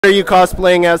What are you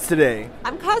cosplaying as today?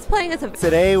 I'm cosplaying as a...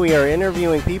 Today we are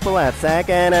interviewing people at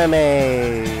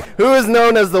Sacanime. Who is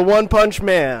known as the One Punch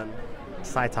Man?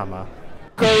 Saitama.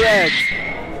 Correct.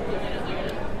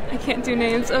 I can't do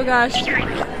names. Oh gosh.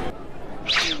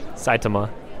 Saitama.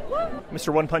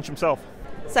 Mr. One Punch himself.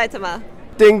 Saitama.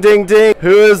 Ding ding ding.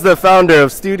 Who is the founder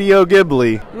of Studio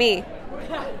Ghibli? Me.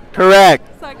 Correct.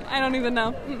 I don't even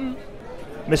know.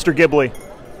 Mr. Ghibli.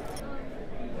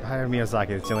 Hayao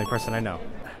Miyazaki. It's the only person I know.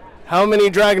 How many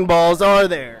Dragon Balls are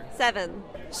there? 7.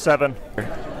 7.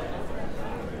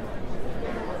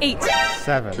 8.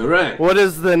 7. Correct. What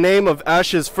is the name of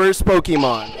Ash's first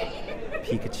Pokemon?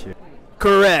 Pikachu.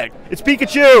 Correct. It's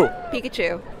Pikachu!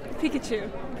 Pikachu. Pikachu.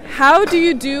 How do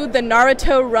you do the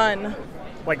Naruto run?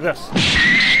 Like this.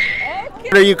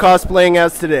 What are you cosplaying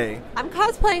as today? I'm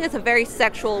cosplaying as a very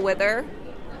sexual wither.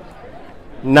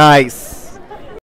 Nice.